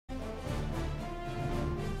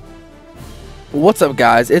What's up,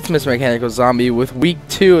 guys? It's Mr. Mechanical Zombie with week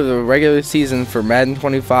 2 of the regular season for Madden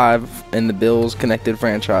 25 and the Bills Connected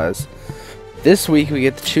franchise. This week we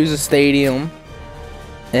get to choose a stadium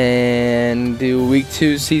and do week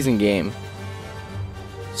 2 season game.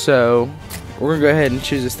 So we're gonna go ahead and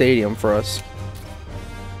choose a stadium for us.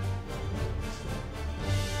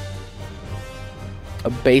 A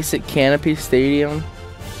basic canopy stadium.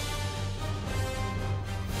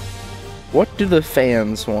 What do the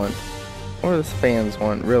fans want? What do the fans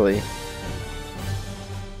want, really?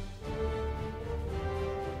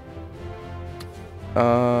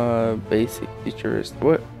 Basic features.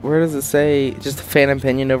 Where does it say? Just a fan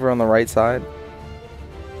opinion over on the right side.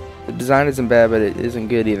 The design isn't bad, but it isn't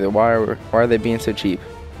good either. Why are they being so cheap?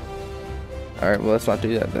 All right, well, let's not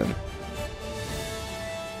do that then.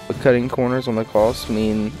 The cutting corners on the cost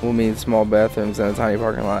will mean small bathrooms and a tiny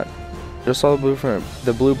parking lot. Just saw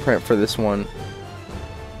the blueprint for this one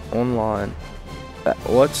online.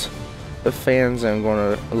 What's the fan zone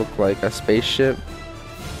going to look like? A spaceship?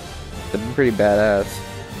 That'd be pretty badass.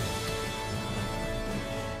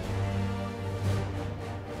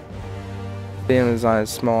 Fan design is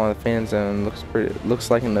small and the fan zone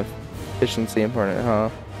looks like an efficiency important, huh?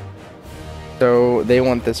 So they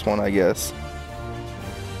want this one, I guess.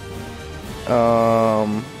 I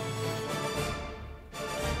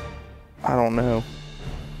don't know.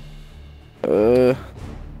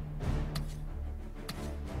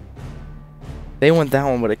 They want that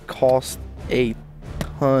one, but it costs a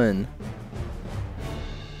ton.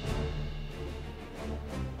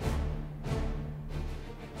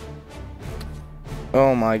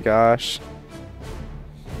 Oh my gosh.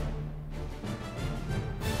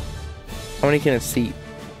 How many can it seat?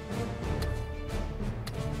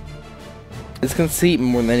 This can seat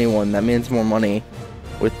more than anyone. That means more money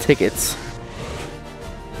with tickets.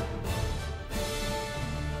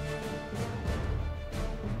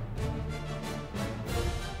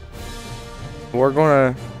 We're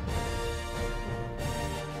gonna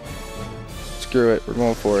screw it. We're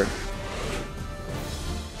going for it.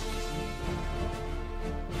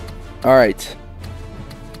 Alright.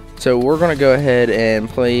 So we're gonna go ahead and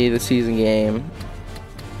play the season game.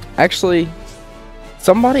 Actually,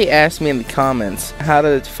 somebody asked me in the comments how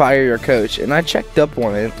to fire your coach, and I checked up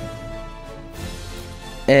on it,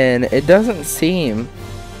 and it doesn't seem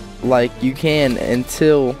like you can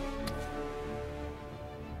until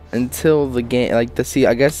the game, like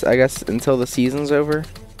I guess until the season's over.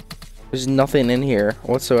 There's nothing in here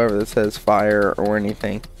whatsoever that says fire or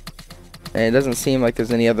anything, and it doesn't seem like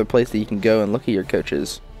there's any other place that you can go and look at your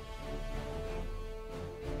coaches.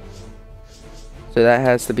 So that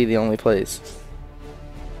has to be the only place.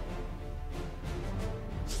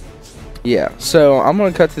 Yeah, so I'm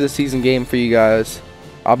gonna cut to the season game for you guys.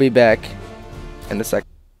 I'll be back in a second.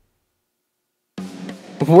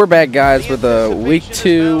 We're back, guys, with week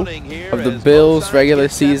 2 of the Bills regular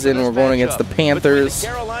season. We're going against the Panthers.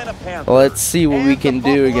 Let's see what we can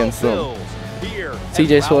do against them.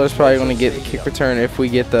 CJ Spiller's probably going to get the kick return if we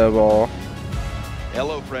get the ball.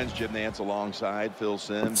 Hello, friends. Jim Nance alongside Phil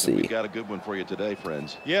Sims. We've got a good one for you today,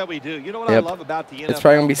 friends. Yeah, we do. You know what I love about the NFL? It's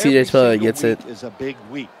probably going to be CJ Spiller that gets it. Is a big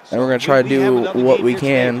week. And we're going to try to do what we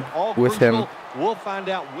can with him. We'll find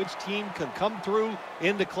out which team can come through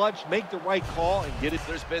in the clutch, make the right call, and get it.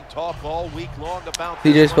 There's been talk all week long about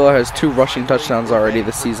CJ Spiller has 2 rushing touchdowns already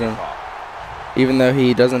this season, even though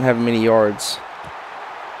he doesn't have many yards.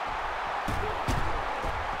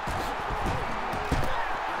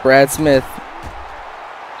 Brad Smith,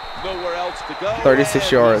 nowhere else to go.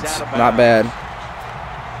 36 yards, not bad.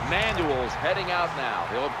 Manuel's heading out now.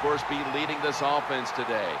 He'll, of course, be leading this offense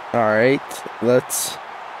today. All right, let's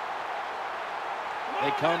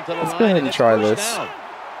go ahead and try this.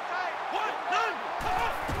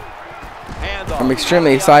 I'm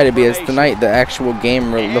extremely excited because tonight the actual game,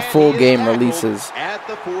 the full game releases. At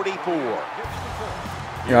the 44.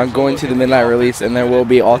 You know, I'm going to the midnight release, and there will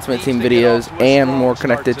be Ultimate Team videos and more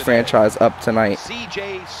Connected franchise up tonight.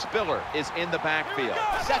 CJ Spiller is in the backfield.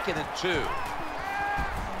 2nd and 2.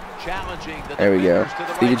 Challenging the there we go.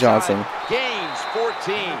 Stevie Johnson. Gains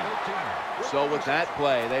 14. So with that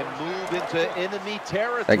play, they move into enemy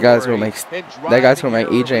territory. That guy's gonna make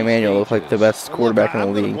EJ Manuel look like the best quarterback in the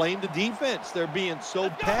league. Blame the defense. They're being so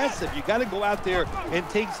passive. You got to go out there and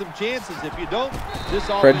take some chances. If you don't, this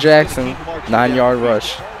Fred Jackson, 9-yard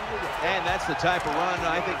rush. And that's the type of run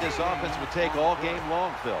I think this offense would take all game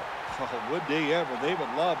long, Phil. Oh, would they ever? They would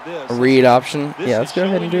love this. A read option. Yeah, let's go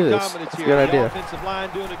ahead and do this. That's a good idea. Offensive line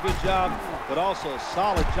doing a good job, but also a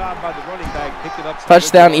solid job by the running back picking up.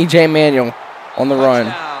 Touchdown, EJ Manuel on the run.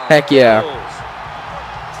 Heck yeah.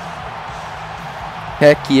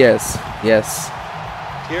 Heck yes. Yes.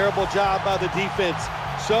 Terrible job by the defense.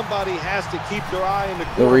 Somebody has to keep their eye on the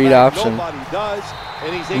The read quarterback. option. Nobody does. And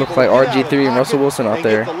he's Looks able like to get out of the RG3 and Russell pocket Wilson out and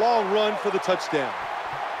there. get the long run for the touchdown.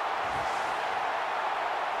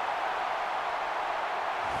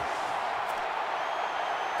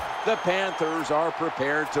 The Panthers are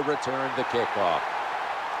prepared to return the kickoff.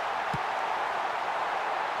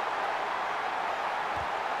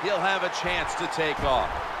 He'll have a chance to take off.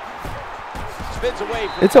 Spins away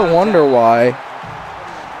from It's a wonder why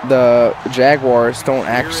the Jaguars don't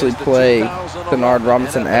actually play Denard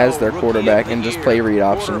Robinson as their quarterback and just play read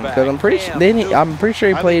option, because I'm pretty sure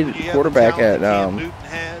he played quarterback at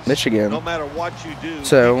Michigan. No matter what you do,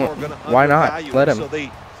 so why not let him? So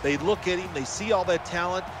they look at him, they see all that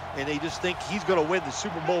talent, and they just think he's going to win the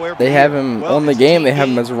Super Bowl every They year. have him on the game. They have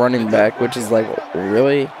him as a running back, which is like,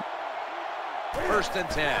 really? 1st and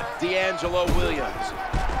 10. D'Angelo Williams.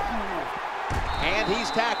 And he's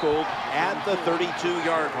tackled at the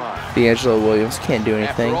 32-yard line. D'Angelo Williams can't do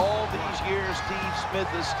anything. After all these years, Steve Smith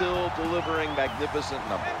is still delivering magnificent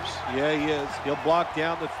numbers. Yeah, he is. He'll block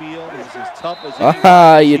down the field. He's as tough as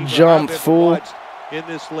Ah, you jumped, fool. In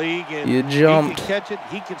this league, and you jumped. He can catch it.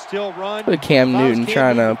 He can still run. Look at Cam Newton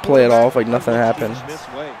trying to play it off like nothing happened.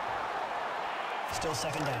 Still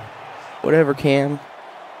 2nd down. Whatever, Cam.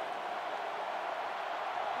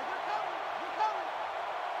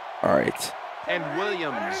 All right. And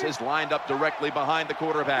Williams is lined up directly behind the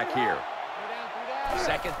quarterback here.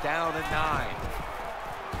 2nd down and 9.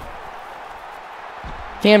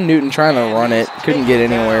 Cam Newton trying to run it. Couldn't get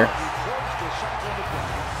anywhere.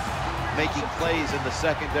 Making plays in the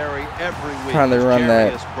secondary every week. Trying to run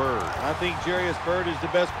that. Bird. I think Jarius Bird is the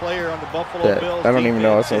best player on the Buffalo Bills. I don't even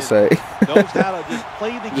know what I was going to say. Knows how to just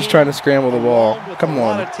play the game. Just trying to scramble the ball. Come a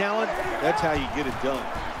lot on. of talent. That's how you get it done.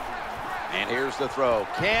 And here's the throw.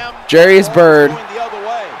 Cam. Jarius Bird. Going the other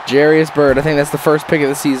way. Jarius Bird. I think that's the first pick of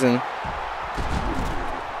the season.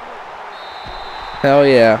 Hell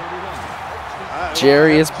yeah.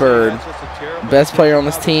 Jarius Bird. Best player on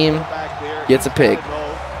this team. Gets a pick.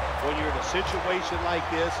 When you're in a situation like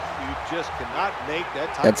this, you just cannot make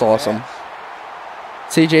that type That's of awesome.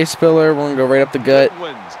 pass. CJ Spiller, we're going to go right up the gut.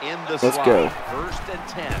 Let's go. 1st and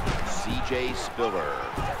 10. CJ Spiller.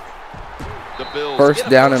 The Bills 1st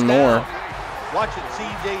down and more. Watching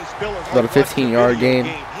CJ Spiller. About a 15-yard game.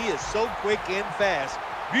 He is so quick and fast.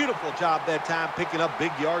 Beautiful job that time picking up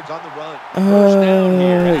big yards on the run.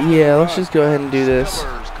 Yeah, let's just go ahead and do this.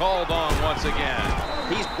 Spiller's called on once again.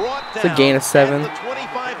 He's brought down It's a gain of 7. at the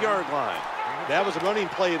 25-yard line. That was a running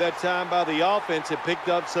play that time by the offense. It picked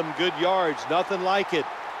up some good yards. Nothing like it.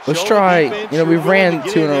 Let's Show try, the defense you know, we've you're willing ran to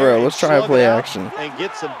get 2 in in a there row. and Let's try a slug play it out action. and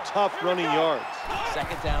get some tough running yards.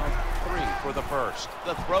 2nd down, 3 for the 1st.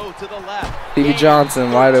 The throw to the left. Stevie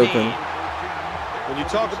Johnson wide open. When you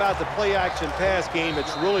talk about the play action pass game,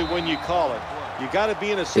 it's really when you call it. You got to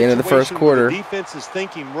be in a The situation end of the first quarter. where the defense is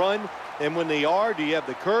thinking run, and when they are, do you have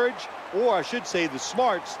the courage, or I should say the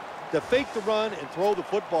smarts, to fake the run and throw the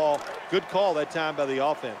football? Good call that time by the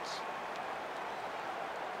offense.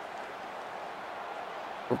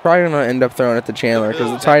 We're probably going to end up throwing it to Chandler because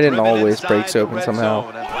the tight end always breaks open somehow.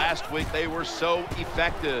 And last week they were so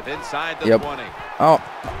effective inside the 20. Oh,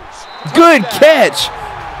 good catch.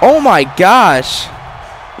 Oh, my gosh.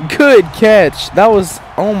 Good catch. That was,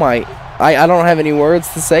 oh, my. I don't have any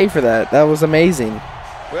words to say for that. That was amazing.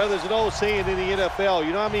 Well, there's an old saying in the NFL,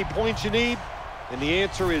 you know how many points you need? And the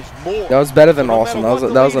answer is more. That was better than So no awesome. matter That was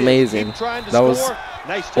what the lead is, amazing. keep trying to That was score.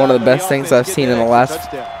 Nice one job of the by best things I've offense seen in getting the that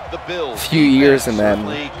last touchdown. The Bills few years in Madden.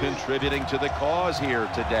 certainly contributing to the cause here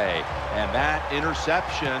today, and that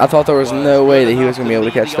interception. I thought there was no way that he was going to be able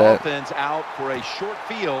to catch that. Offense out for a short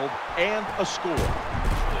field and a score.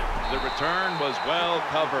 The return was well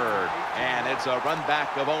covered, and it's a run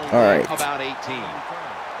back of only about 18.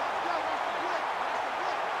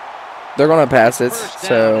 They're going to pass it, First down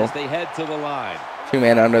so as they head to the line.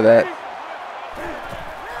 2-man under that.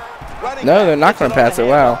 Running No, back they're not gets going it to on pass the it.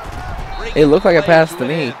 Wow. handoff. It looked like a Play pass to to an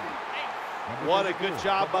me. end. What a good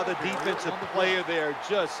job by the defensive player there,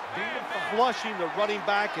 just flushing the running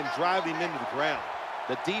back and driving him into the ground.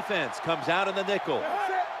 The defense comes out in the nickel.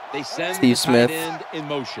 They send Steve the Smith. tight end in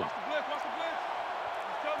motion.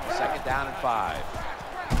 2nd down and 5.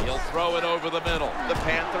 He'll throw it over the middle. The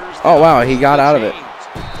Panthers. Oh, wow, he got out of it.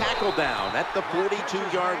 Tackle down at the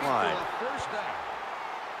 42-yard line.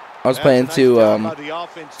 I was That's playing a nice too job by the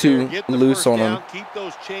offense too there. Get the loose first on down, him. Keep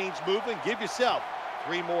those chains moving. Give yourself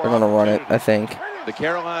 3 more. They're going to run it, I opportunities. think. The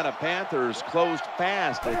Carolina Panthers closed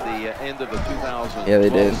fast at the end of the 2012 Yeah, they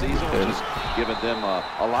did. season, which has given them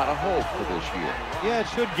a lot of hope for this year. Yeah, it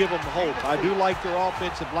should give them hope. I do like their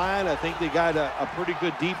offensive line. I think they got a pretty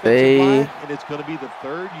good defensive They line, and it's going to be the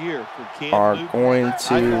 3rd year for Cam are Newton. going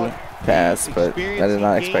to pass, but I did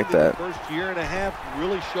not expect that. First year and a half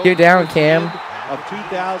really showed. Get down, Cam. Of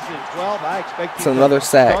 2012, I expect It's another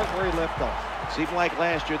sack. Start where he left off. Seemed like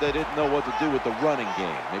last year they didn't know what to do with the running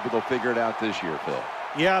game. Maybe they'll figure it out this year, Phil.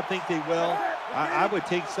 Yeah, I think they will. I would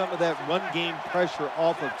take some of that run game pressure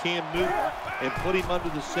off of Cam Newton and put him under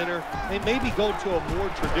the center and maybe go to a more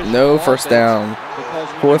traditional No first down.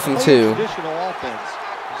 4th and 2. Traditional offense.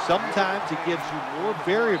 Sometimes it gives you more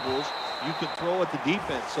variables you can throw at the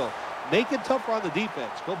defense. So make it tougher on the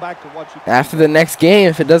defense. Go back to what you can. After the next game,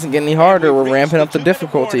 if it doesn't get any harder, we're ramping up the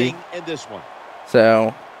difficulty. In this one.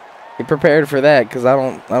 So be prepared for that, because I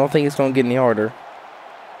don't think it's going to get any harder.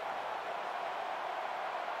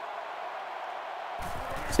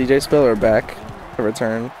 CJ Spiller back to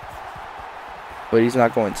return, but he's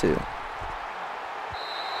not going to.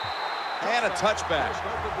 And a touchback.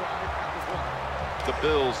 The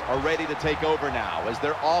Bills are ready to take over now as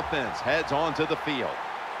their offense heads onto the field.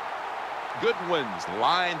 Goodwin's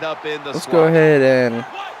lined up in the Let's slot. go ahead and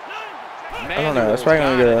I don't know. It's probably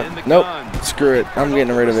going to go. Nope. Screw it. I'm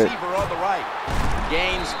getting rid of it.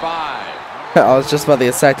 Gains 5. I was just about to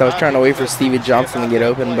get sacked. I was trying to wait for Stevie Johnson to get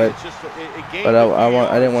open, but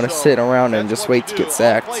I didn't want to sit around and just wait to get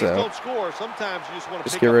sacked. So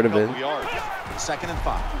just get rid of it. 2nd and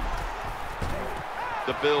 5.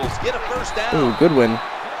 The Bills get a first down. Ooh, good win.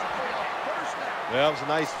 Well, it was a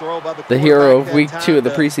nice throw by the hero of week 2 of the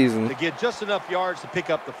preseason. To get just enough yards to pick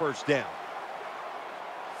up the first down.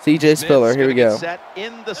 CJ Spiller, here we go. Set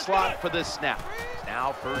in the slot for this snap.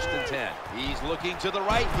 Now 1st and 10. He's looking to the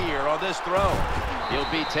right here on this throw.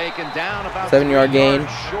 He'll be taken down about 7-yard gain.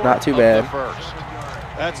 Not too bad.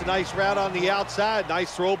 That's a nice route on the outside.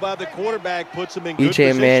 Nice throw by the quarterback. Puts him in good EJ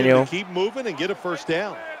position Manuel. to keep moving and get a first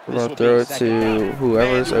down. We're going to throw it to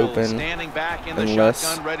whoever's open. Standing back in the unless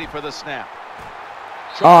shotgun, ready for the snap.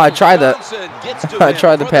 Oh, I tried the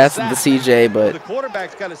pass to the CJ, but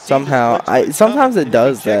sometimes it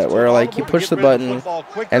does that where like you push the button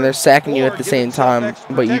and they're sacking you at the same time,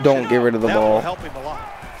 but you don't get rid of the ball.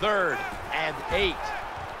 3rd and 8.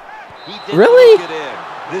 Really?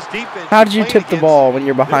 How did you tip the ball when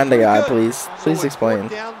you're behind the guy, please? Please explain.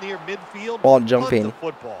 Ball jumping.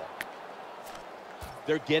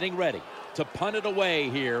 They're getting ready to punt it away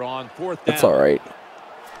here on 4th down. That's all right.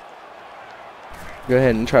 Go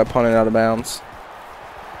ahead and try to punt it out of bounds.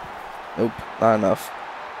 Nope, not enough.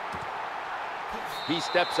 He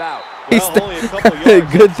steps out.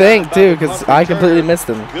 Good thing, too, because I completely missed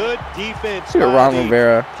him. Good defense. Look at Ron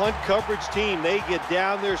Rivera. Punt coverage team. They get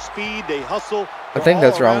down their speed. They hustle. I think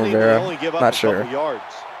that's Ron Rivera. Not sure.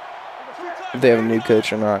 If they have a new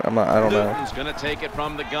coach or not. I don't know. He's going to take it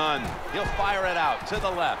from the gun. He'll fire it out to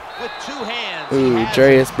the left with 2 hands. Ooh,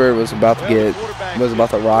 Jarius Byrd was about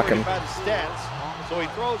to rock him. So he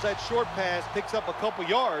throws that short pass, picks up a couple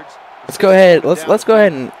yards. Let's go ahead. Let's go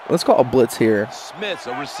ahead and let's call a blitz here. Smith's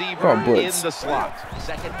a receiver in the slot.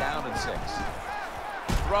 2nd down and 6.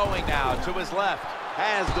 Throwing now to his left.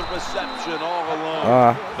 Has the reception all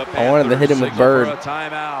alone. I wanted to hit him with Bird. A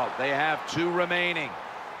timeout. They have 2 remaining.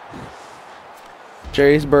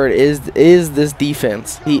 Jarius Byrd is this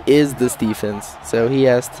defense. He is this defense. So he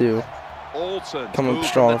has to come up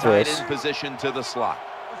strong for us. Position to the slot.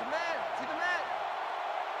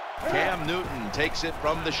 Cam Newton takes it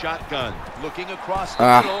from the shotgun, looking across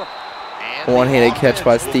the middle. One-handed catch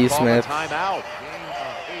by Steve Smith.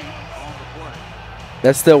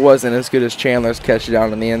 That still wasn't as good as Chandler's catch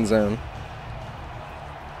down in the end zone.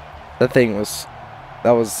 That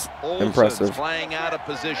was impressive. Flying out of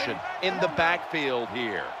position in the backfield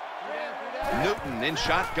here. Newton in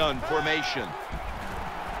shotgun formation.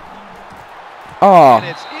 Oh,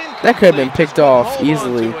 that could have been picked off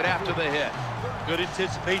easily. Good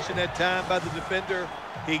anticipation that time by the defender.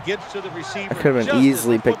 He gets to the receiver. That could have been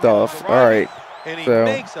easily picked off. All right. And he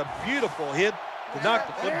makes a beautiful hit to knock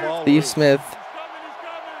the football. Steve Smith.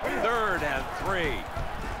 3rd and 3.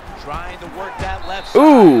 Trying to work that left side.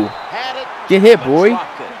 Ooh. Get hit, boy.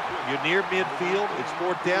 You're near midfield. It's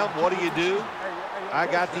 4th down. What do? I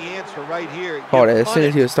got the answer right here. Oh, as soon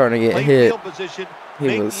as he was starting to get hit,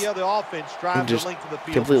 he just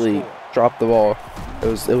completely dropped the ball. It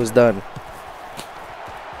was done.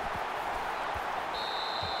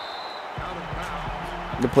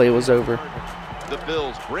 The play was over. The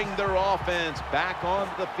Bills bring their offense back on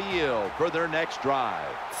the field for their next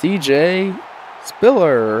drive. CJ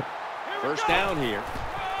Spiller. 1st down here.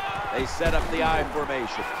 They set up the I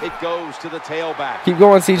formation. It goes to the tailback. Keep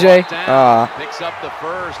going, CJ. Picks up the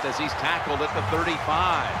first as he's tackled at the 35.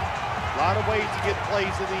 A lot of ways to get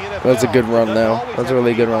plays in the NFL. That was a good run, though. That was a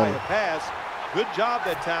really good run. Good job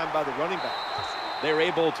that time by the running back. They're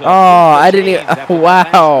able to. Oh, I didn't even.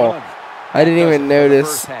 Wow. I didn't even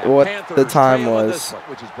notice what the time was.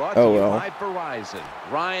 Oh, well.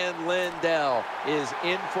 Ryan Lindell is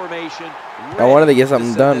in formation. I wanted to get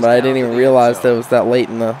something done, but I didn't even realize that it was that late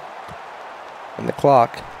in the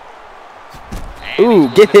clock. Ooh,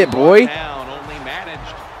 get hit, boy. Only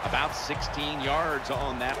managed about 16 yards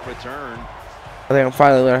on that return. I think I'm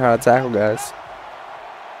finally learning how to tackle, guys.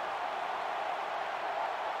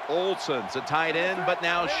 Olsen's a tight end, but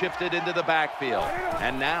now shifted into the backfield.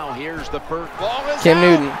 And now here's the first ball. Cam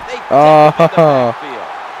Newton. Oh,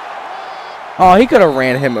 oh, he could have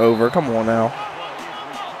ran him over. Come on now.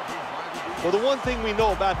 Well, the one thing we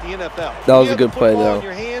know about the NFL. That was a good play, though. In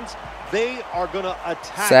your hands, they are going to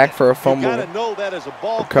attack. Sack for a fumble. You got to know that as a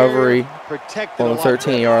ball recovery protected on the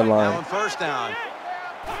 13-yard line. Now on first down.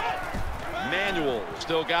 Manuel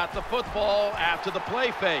still got the football after the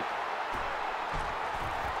play fake.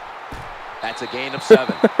 That's a gain of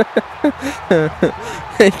 7.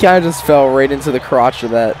 It kind of just fell right into the crotch of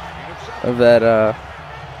that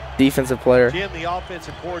defensive player. Jim, the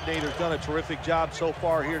offensive coordinator, has done a terrific job so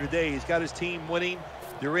far here today. He's got his team winning.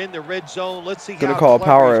 They're in the red zone. Let's see how call a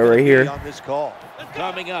power right here on this call.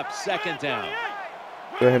 Coming up, second down.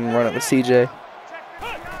 Go ahead and run it with CJ.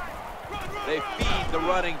 They feed the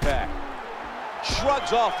running back.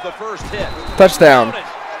 Shrugs off the first hit. Touchdown.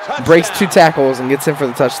 Breaks 2 tackles and gets in for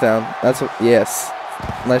the touchdown. That's what. Yes.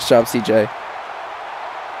 Nice job, CJ.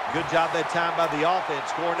 Good job that time by the offense,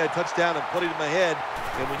 scoring that touchdown and putting them ahead.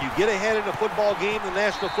 And when you get ahead in a football game, the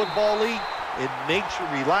National Football League, it makes you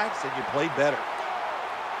relax and you play better.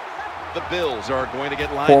 The Bills are going to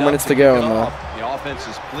get lined 4 minutes to go in the offense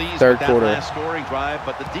is pleased third with that quarter. Last scoring drive,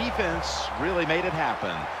 but the defense really made it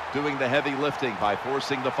happen, doing the heavy lifting by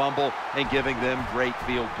forcing the fumble and giving them great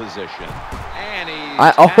field position. And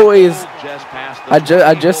I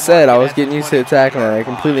just said I was getting used to the tackling. I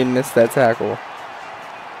completely missed that tackle.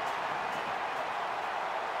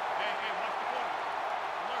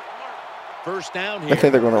 First down here. I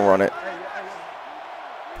think they're going to run it.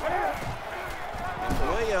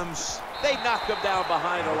 Williams, they knocked him down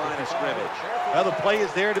behind the line of scrimmage. Well, the play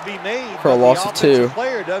is there to be made. For a loss of 2. The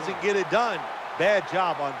player doesn't get it done. Bad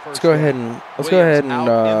job on first. Let's go ahead and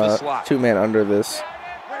 2-man under this.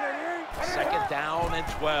 Second down and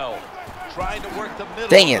 12. Trying to work the middle.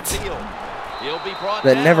 Dang of the it. field. He'll be brought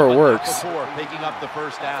That down, never but works. not before picking up the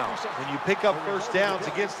first down. When you pick up first downs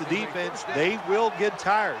against the defense, they will get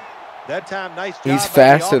tired. That time, nice job. He's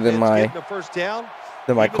faster than my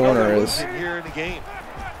corner is. Here in the game.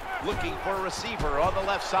 Looking for a receiver on the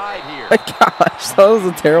left side here. My gosh, that was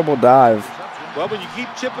a terrible dive. Well, when you keep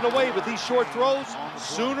chipping away with these short throws,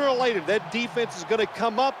 sooner or later that defense is going to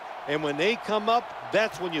come up, and when they come up,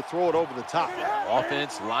 that's when you throw it over the top.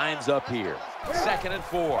 Offense lines up here. 2nd and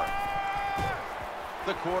 4.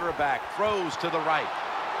 The quarterback throws to the right.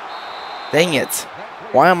 Dang it.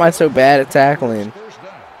 Why am I so bad at tackling?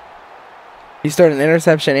 He started an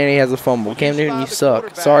interception and he has a fumble. Cam Newton, you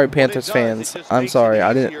suck. Sorry, Panthers fans. I'm sorry.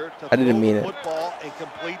 I didn't mean it.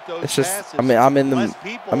 It's just I'm in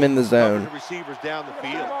the zone.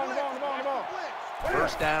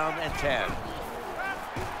 First down and 10.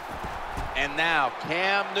 And now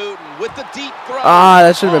Cam Newton with the deep throw. Ah,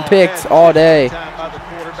 that should have been picked all day.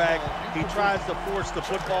 He tries to force the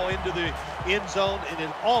football into the end zone and it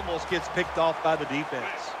almost gets picked off by the defense.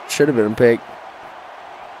 Should have been picked.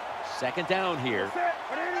 Second down here.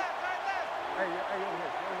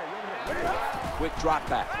 Quick drop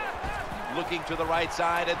back. Looking to the right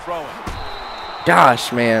side and throwing.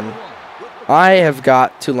 Gosh, man. I have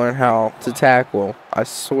got to learn how to tackle. I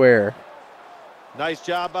swear. Nice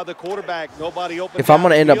job by the quarterback. Nobody open. If I'm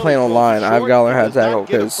going to end up playing online, I've got to learn how to tackle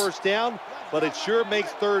because first down, but it sure makes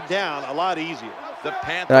third down a lot easier.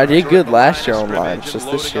 And I did good last year online. It's just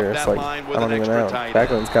this year, it's like, I don't even know.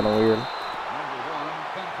 Tackling's kind of weird.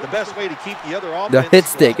 The best way to keep the other offense, the hit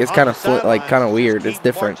stick is kind of weird. It's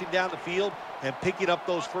different. Marching down the field and picking up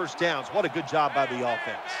those first downs. What a good job by the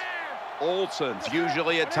offense. Olsen's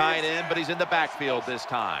usually a tight end, but he's in the backfield this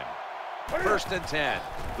time. 1st and 10.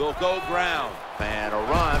 They'll go ground. And a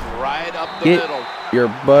run right up the middle. Your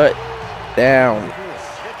butt down.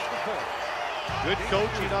 Good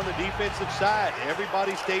coaching on the defensive side.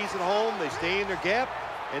 Everybody stays at home. They stay in their gap,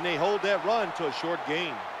 and they hold that run to a short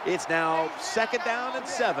gain. It's now 2nd down and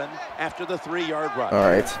 7 after the 3-yard run. All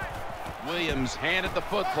right. Williams handed the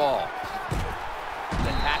football.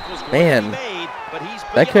 The tackle's going to be made. but he's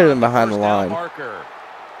That could have been beyond the behind the first down line. marker.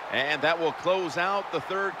 And that will close out the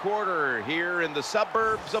third quarter here in the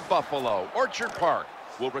suburbs of Buffalo. Orchard Park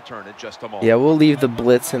will return in just a moment. Yeah, we'll leave the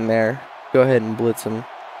blitz in there. Go ahead and blitz him.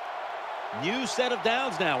 New set of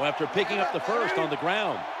downs now after picking up the first on the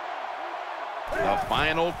ground. The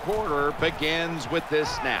final quarter begins with this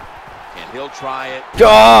snap. And he'll try it.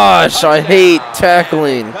 Gosh, I hate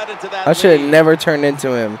tackling. Cut into that I should have lead. never turned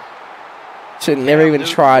into him. Should have never even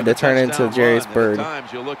Newton tried to with a turn into touchdown Jarius run. And Byrd. At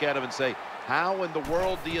times you'll look at him and say, how in the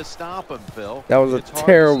world do you stop him, Phil? That was a It's hard to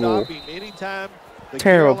terrible, stop him anytime the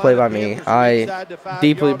terrible play by Carolina me. Panthers are I inside the 5-yard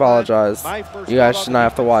deeply line. apologize. My first You guys thought should on not the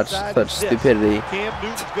have to watch defensive such side is this. stupidity. Cam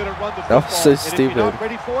Newton's going to run the That football. was so And if stupid. you're not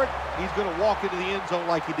ready for it, he's going to walk into the end zone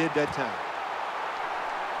like he did that time.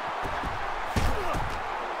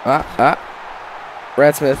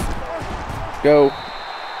 Brad Smith. Go.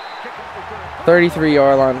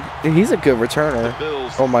 33-yard line. Dude, he's a good returner.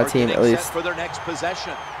 Bills On my are team, getting at set least. for their next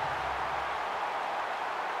possession.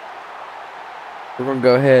 We're going to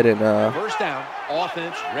go ahead and First down,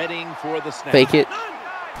 offense readying for the snap. fake it.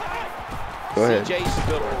 Go ahead. CJ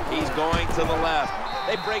Spiller, he's going to the left.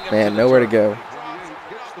 They bring him Man, to the nowhere to turf. go.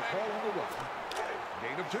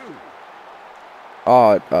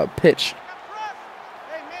 Oh, pitch.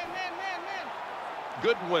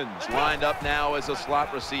 Goodwin's lined up now as a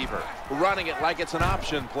slot receiver, running it like it's an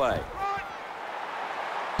option play.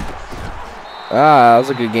 That was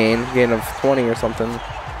a good gain. Gain of 20 or something.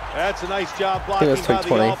 That's a nice job think it was blocking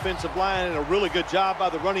by 20. the offensive line, and a really good job by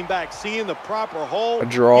the running back, seeing the proper hole. A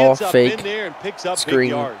draw, gets up fake, in there and picks up screen. big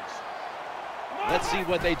yards. Let's see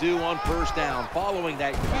what they do on first down following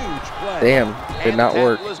that huge play. Damn, did And not the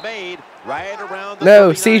work. tackle is made right around the No,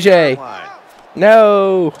 39-yard CJ. line.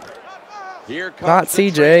 No. Here comes Not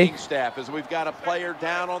the CJ. training staff as we've got a player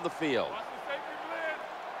down on the field.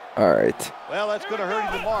 All right. Well, that's going to hurt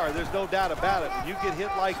him tomorrow. There's no doubt about it. When you get hit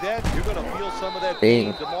like that, you're going to feel some of that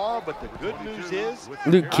pain Dang. tomorrow. But the good news is, Luke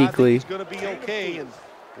I think Kuechly. he's going to be okay. And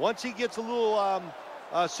once he gets a little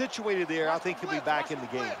situated there, I think he'll be back in the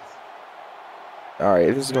game. All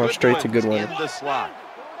right, this is going straight to Goodwin. In the slot.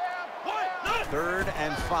 3rd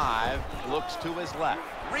and 5, looks to his left,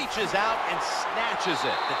 reaches out and snatches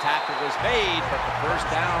it. The tackle was made, but the first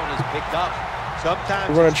down is picked up. Sometimes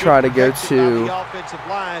We're gonna it's try good to go protection by to- the offensive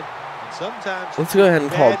line. And sometimes Let's go ahead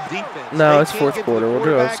and call. bad defense. No, They it's can't fourth get to the quarter. Let's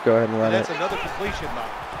quarterback, go ahead and run and it. that's another completion bomb.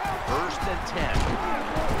 1st and 10.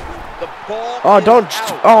 The ball Oh, is don't.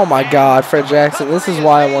 out. Oh, my God, Fred Jackson. This is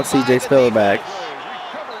why I want CJ Spiller back.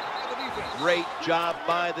 Great job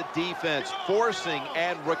by the defense, forcing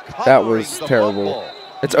and recovering That was the terrible. fumble.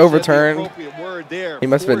 It's You said the overturned. appropriate word there, He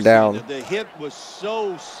must have been forcing. down. The hit was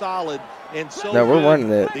so solid and so No, we're good.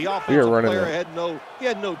 running it. The We are offensive running player it. had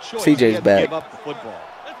no choice. CJ's he had back. to give up the football.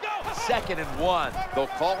 2nd and 1. They'll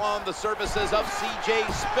call on the services of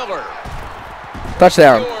CJ Spiller.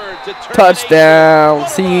 Touchdown. Pure determination. Touchdown, What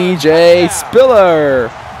a CJ touchdown.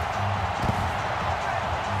 Spiller.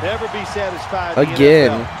 Never be satisfied. in the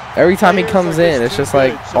Again. NFL. Every time he Players comes are in, just it's too just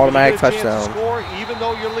like good. So when you automatic get a chance to touchdown. Score, even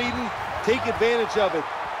though you're leading, take advantage of it.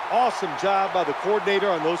 Awesome job by the coordinator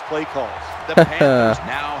on those play calls. The Panthers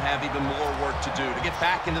now have even more work to do to get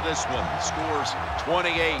back into this one. The score's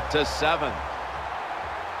 28-7.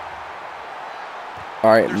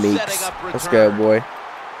 All right, They're Meeks. setting up Let's go, return. boy.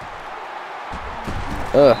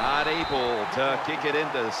 Ugh. Not able to kick it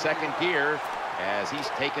into second gear as he's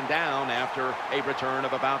taken down after a return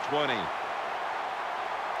of about 20.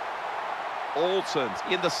 Olsen's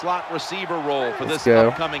in the slot receiver role for Let's this go.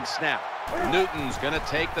 upcoming snap. Newton's going to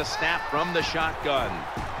take the snap from the shotgun.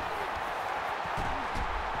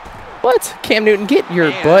 What? Cam Newton, get your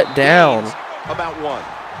And butt down. gains about 1.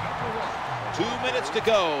 2 minutes to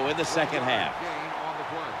go in the second half.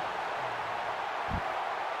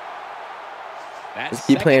 That's Let's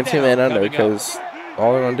keep second playing down two-man under coming up. because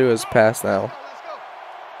all they're going to do is pass now.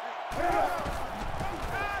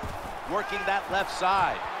 Working that left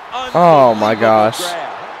side. Oh, my gosh.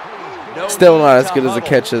 No Still need not as to good as the huddle.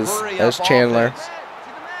 catches Hurry as up Chandler. offense.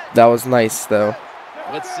 That was nice, though.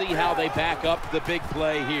 Let's see how they back up the big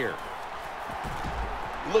play here.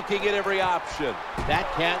 Looking at every option.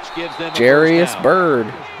 That catch gives them a Jarius first down.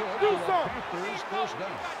 Byrd.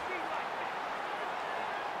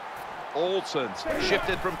 Olsen's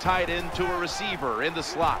shifted from tight end to a receiver in the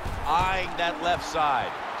slot. Eyeing that left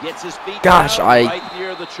side. Gets his feet Gosh, down I- right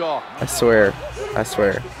near the chalk. I swear.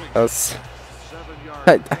 That was...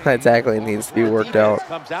 That tackling needs to be worked out.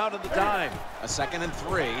 Comes out of the dime. A 2nd and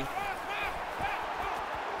 3. He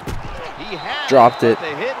has Dropped it.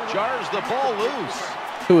 The hit jars the ball loose.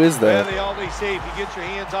 Who is Well, that? they always say if you get your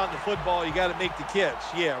hands on the football, you got to make the catch.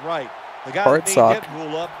 Yeah, right. The guy Hard that made sock. that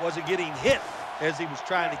rule up wasn't getting hit. as he was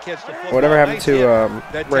trying to catch the football. Whatever happened Nice to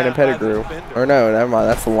hit. Brandon Pettigrew? Or no, never mind.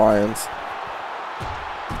 That's the Lions.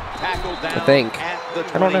 Tackled down I think. at the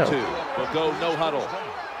 22. I don't know. We'll go no huddle.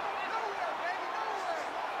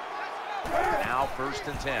 Now 1st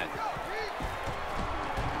and 10.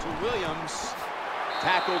 To Williams.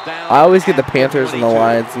 Tackled down. I always get the at Panthers and the 22.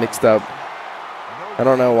 Lions mixed up. I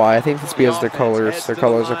don't know why. I think it's because their colors. Their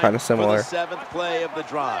colors are kind of similar. For the 7th play of the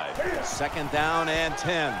drive. 2nd down and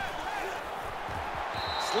 10.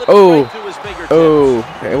 Slipped Oh, right through his fingertips.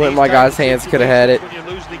 oh! It went in my guy's hands. Could have had it. When you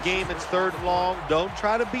lose the game, it's 3rd and long. Don't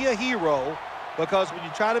try to be a hero, because when you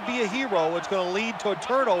try to be a hero, it's going to lead to a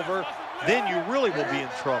turnover. Then you really will be in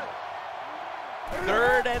trouble.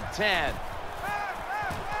 3rd and 10.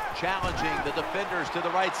 Challenging the defenders to the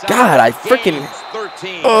right side. God, I freaking.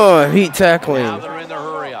 13. Oh, heat tackling. Now they're in the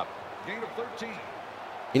hurry up.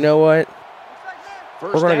 You know what?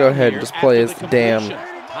 First We're gonna go down ahead and here just play after as the damn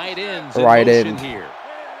completion. Tight ends right in motion end. here.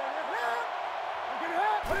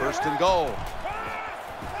 1st and goal.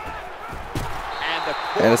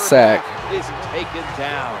 And a sack. Is taken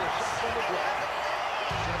down.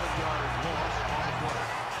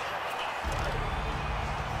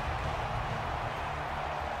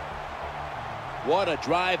 What a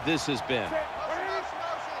drive this has been.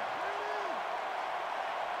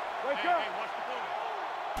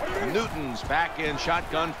 Newton's back in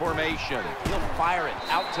shotgun formation. He'll fire it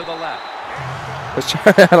out to the left.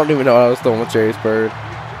 I don't even know what I was doing with Jerry's Bird.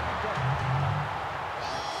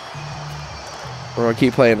 We're gonna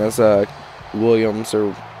keep playing as Williams,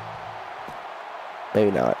 or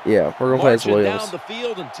maybe not. Yeah, we're gonna play as Marching Williams. down the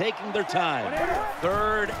field and taking their time.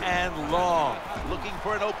 3rd and long. Looking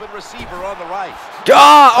for an open receiver on the right.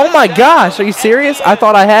 God! Oh my gosh! Are you serious? I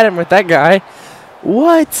thought I had him with that guy.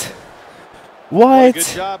 What? What? Good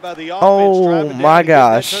job by the offense, Oh driving down my and getting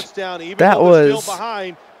that gosh! touchdown, even That though they're was. still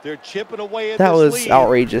behind. They're chipping away at That this was lead,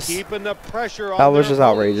 outrageous. keeping the pressure on That was their just opponents.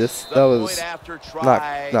 outrageous. The That was point after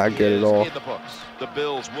try not good at is all. in the books. The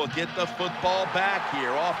Bills will get the football back here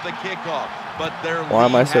off the kickoff, but their Why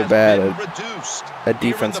am I lead so has bad been at reduced.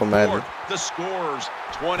 defense Here on in the Madden? 4th, the scores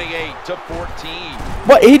 28-14.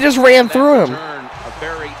 What? He just ran That through him. return, a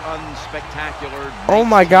very unspectacular. Oh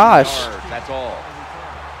my 19 gosh. yards, that's all.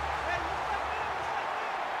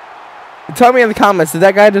 Tell me in the comments, did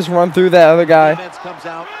that guy just run through that other guy? Defense comes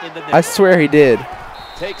out in the I swear he did.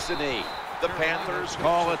 Takes a knee. The Panthers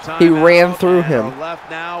call a timeout. He ran through and him. are left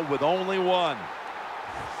now with only one.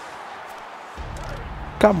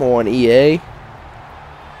 Come on, EA.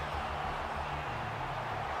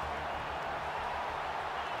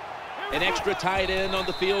 An extra tight end on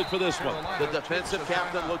the field for this one. The defensive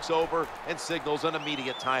captain looks over and signals an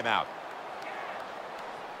immediate timeout.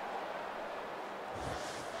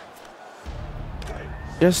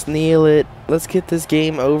 Just kneel it. Let's get this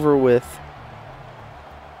game over with.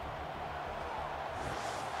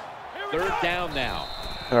 3rd down now.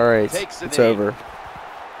 All right, Takes a it's knee. over.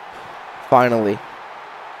 Finally.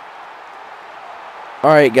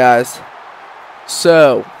 All right, guys.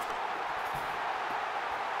 So,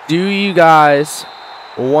 do you guys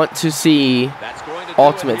want to see That's going to do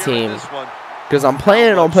Ultimate it here in Team? this one. Because I'm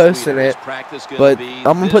planning on posting it, but I'm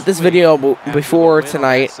going to put this video before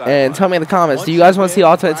tonight, and tell me in the comments, do you guys want to see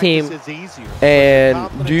Ultimate Team?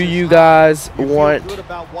 And do you guys want,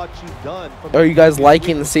 are you guys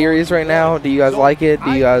liking the series right now? Do you guys like it?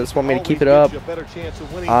 Do you guys want me to keep it up?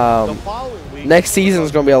 Next season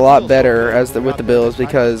is going to be a lot better with the Bills,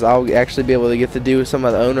 because I'll actually be able to get to do some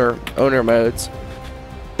of the owner modes.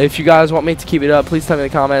 If you guys want me to keep it up, please tell me in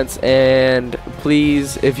the comments, and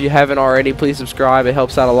please, if you haven't already, please subscribe. It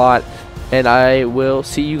helps out a lot, and I will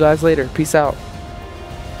see you guys later. Peace out.